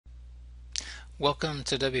Welcome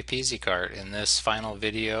to WPZCart. In this final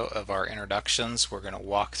video of our introductions, we're going to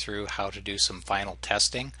walk through how to do some final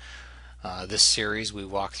testing. This series we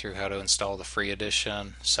walk through how to install the free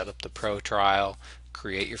edition, set up the pro trial,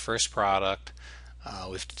 create your first product.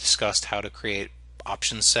 We've discussed how to create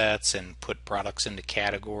option sets and put products into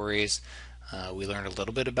categories. We learned a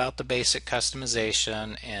little bit about the basic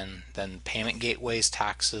customization and then payment gateways,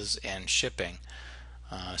 taxes, and shipping.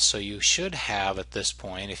 So you should have at this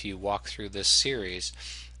point, if you walk through this series,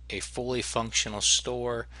 a fully functional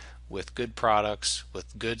store with good products,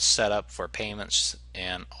 with good setup for payments,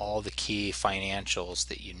 and all the key financials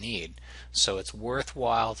that you need. So it's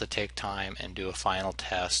worthwhile to take time and do a final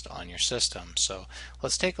test on your system. So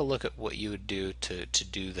let's take a look at what you would do to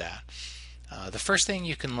do that. The first thing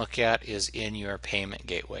you can look at is in your payment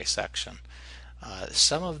gateway section.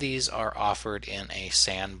 Some of these are offered in a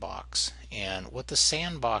sandbox, and what the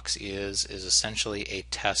sandbox is essentially a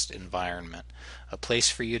test environment, a place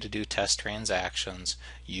for you to do test transactions,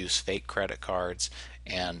 use fake credit cards,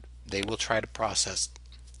 and they will try to process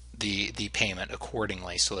the payment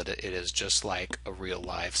accordingly so that it is just like a real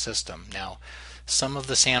live system. Now, some of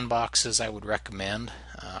the sandboxes I would recommend.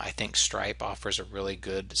 I think Stripe offers a really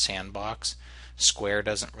good sandbox. Square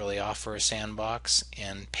doesn't really offer a sandbox,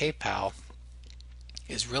 and PayPal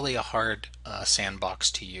is really a hard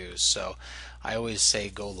sandbox to use. So I always say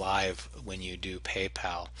go live when you do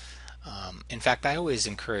PayPal. In fact, I always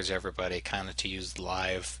encourage everybody kind of to use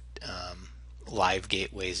live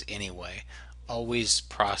gateways anyway. Always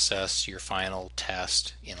process your final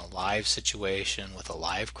test in a live situation with a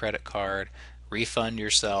live credit card, refund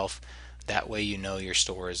yourself. That way you know your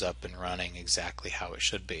store is up and running exactly how it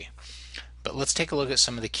should be. But let's take a look at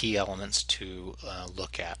some of the key elements to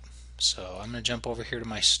look at. So I'm going to jump over here to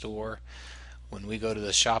my store. When we go to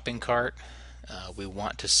the shopping cart, we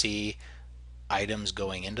want to see items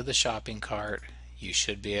going into the shopping cart. You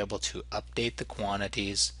should be able to update the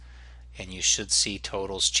quantities, and you should see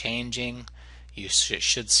totals changing. You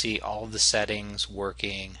should see all the settings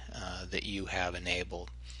working that you have enabled.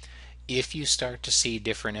 If you start to see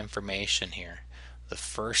different information here, the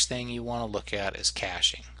first thing you want to look at is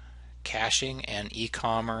caching. Caching and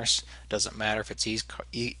e-commerce, doesn't matter if it's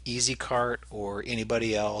EasyCart or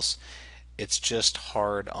anybody else, it's just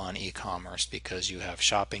hard on e-commerce because you have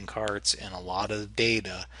shopping carts and a lot of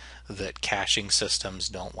data that caching systems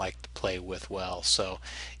don't like to play with well. So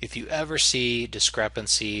if you ever see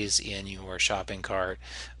discrepancies in your shopping cart,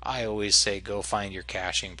 I always say go find your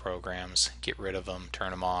caching programs, get rid of them, turn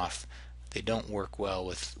them off. They don't work well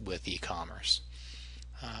with e-commerce.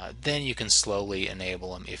 Then you can slowly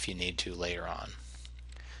enable them if you need to later on.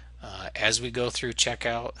 As we go through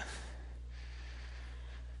checkout,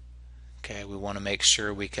 okay, we want to make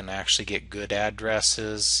sure we can actually get good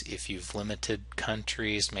addresses. If you've limited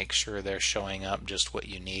countries, make sure they're showing up just what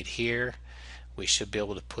you need here. We should be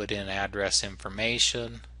able to put in address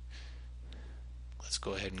information. Let's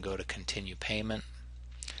go ahead and go to continue payment.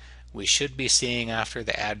 We should be seeing after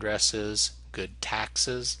the addresses good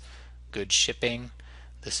taxes, good shipping.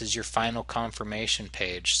 This is your final confirmation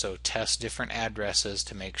page, so test different addresses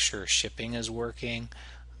to make sure shipping is working,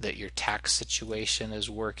 that your tax situation is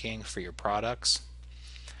working for your products.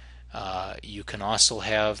 You can also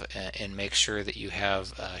have and make sure that you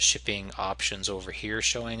have shipping options over here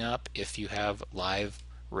showing up if you have live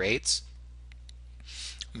rates.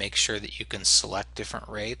 Make sure that you can select different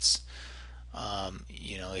rates.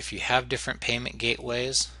 If you have different payment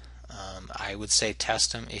gateways, I would say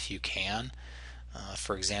test them if you can.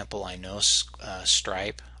 For example, I know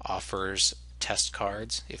Stripe offers test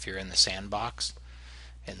cards if you're in the sandbox,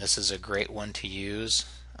 and this is a great one to use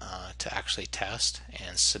to actually test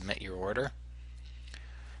and submit your order.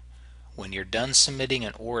 When you're done submitting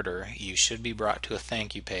an order, you should be brought to a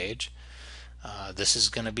thank you page. This is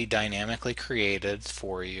going to be dynamically created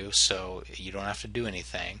for you, so you don't have to do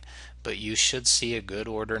anything, but you should see a good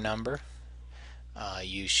order number.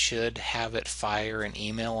 You should have it fire an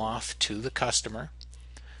email off to the customer,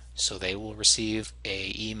 so they will receive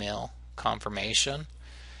a email confirmation,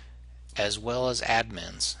 as well as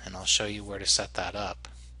admins, and I'll show you where to set that up.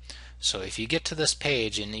 So if you get to this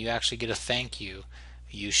page and you actually get a thank you,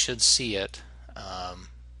 you should see it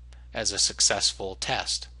as a successful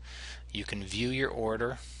test. You can view your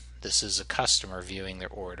order. This is a customer viewing their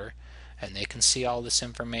order, and they can see all this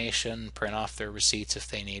information, print off their receipts if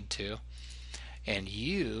they need to. And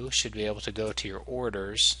you should be able to go to your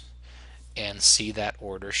orders and see that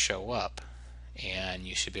order show up. And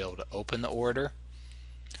you should be able to open the order,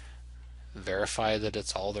 verify that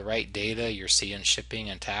it's all the right data, you're seeing shipping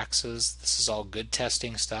and taxes. This is all good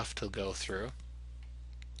testing stuff to go through.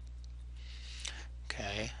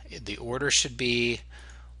 Okay, the order should be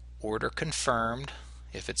order confirmed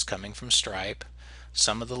if it's coming from Stripe.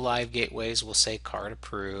 Some of the live gateways will say card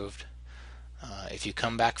approved. If you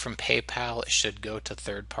come back from PayPal, it should go to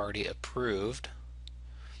third party approved.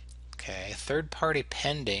 Okay, third party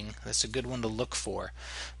pending, that's a good one to look for.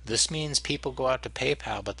 This means people go out to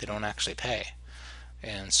PayPal but they don't actually pay.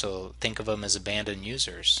 And so think of them as abandoned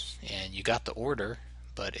users. And you got the order,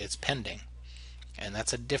 but it's pending. And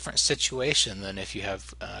that's a different situation than if you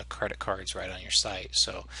have credit cards right on your site.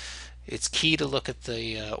 So it's key to look at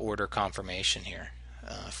the order confirmation here.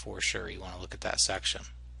 For sure, you want to look at that section.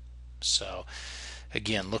 So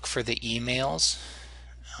again, look for the emails.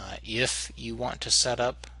 If you want to set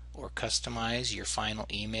up or customize your final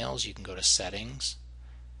emails, you can go to Settings,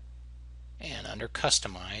 and under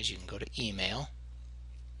Customize you can go to Email.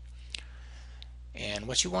 And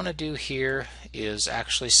what you want to do here is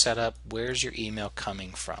actually set up where's your email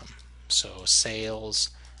coming from. So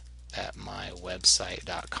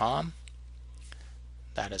sales@mywebsite.com.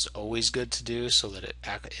 That is always good to do so that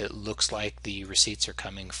it looks like the receipts are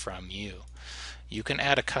coming from you. You can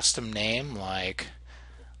add a custom name like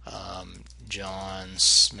John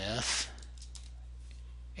Smith,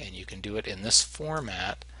 and you can do it in this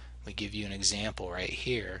format. We give you an example right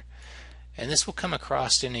here, and this will come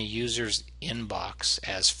across in a user's inbox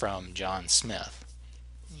as from John Smith,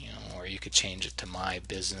 or you could change it to my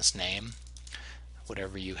business name,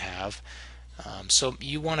 whatever you have. So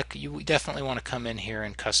you definitely want to come in here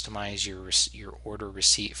and customize your order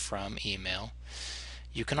receipt from email.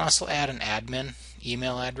 You can also add an admin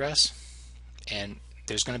email address, and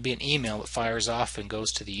there's going to be an email that fires off and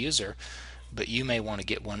goes to the user, but you may want to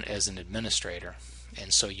get one as an administrator,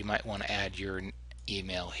 and so you might want to add your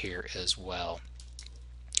email here as well.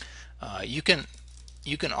 You can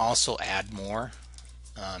also add more.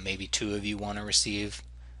 Maybe 2 of you want to receive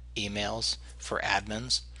emails for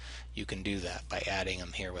admins. You can do that by adding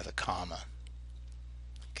them here with a comma.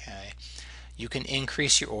 Okay. You can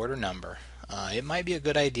increase your order number. It might be a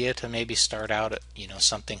good idea to maybe start out at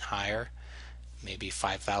something higher, maybe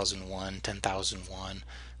 5,001, 10,001,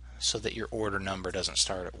 so that your order number doesn't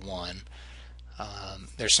start at 1.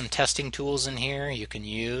 There's some testing tools in here you can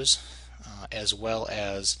use, as well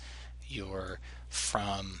as your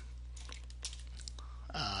from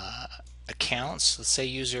accounts. Let's say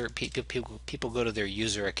people go to their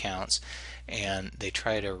user accounts and they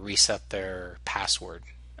try to reset their password.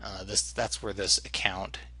 That's where this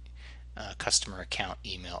account, customer account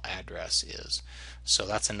email address is. So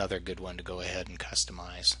that's another good one to go ahead and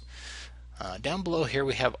customize. Down below here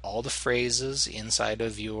we have all the phrases inside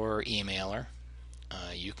of your emailer.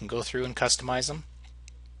 You can go through and customize them.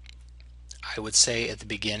 I would say at the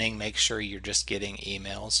beginning make sure you're just getting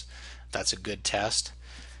emails. That's a good test.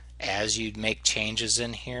 As you make changes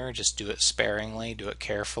in here, just do it sparingly, do it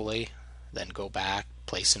carefully, then go back,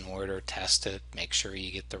 place an order, test it, make sure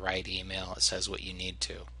you get the right email. It says what you need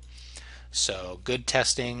to. So good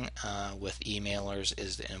testing with emailers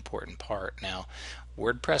is the important part. Now,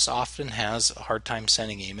 WordPress often has a hard time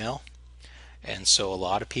sending email, and so a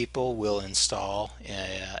lot of people will install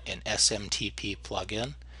an SMTP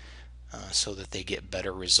plugin so that they get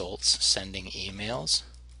better results sending emails.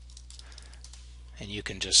 And you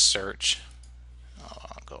can just search,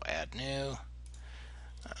 I'll go add new,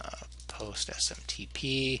 post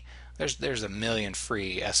SMTP. There's a million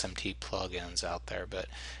free SMT plugins out there, but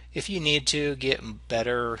if you need to get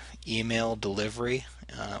better email delivery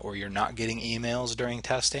or you're not getting emails during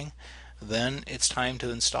testing, then it's time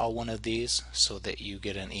to install one of these so that you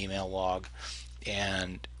get an email log,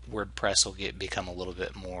 and WordPress will become a little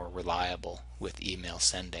bit more reliable with email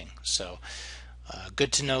sending. So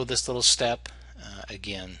good to know this little step.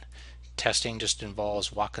 Again, testing just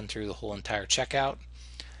involves walking through the whole entire checkout.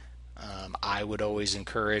 I would always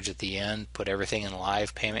encourage at the end, put everything in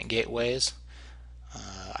live payment gateways.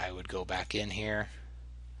 I would go back in here.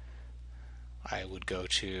 I would go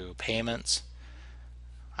to payments.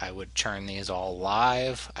 I would turn these all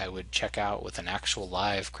live. I would check out with an actual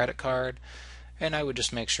live credit card, and I would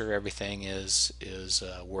just make sure everything is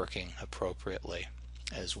working appropriately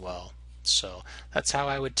as well. So that's how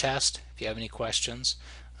I would test. If you have any questions,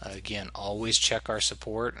 again, always check our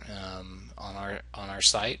support on our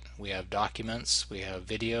site. We have documents, we have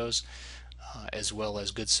videos, as well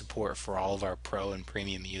as good support for all of our pro and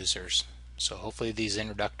premium users. So hopefully these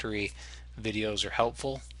introductory videos are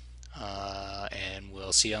helpful, and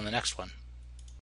we'll see you on the next one.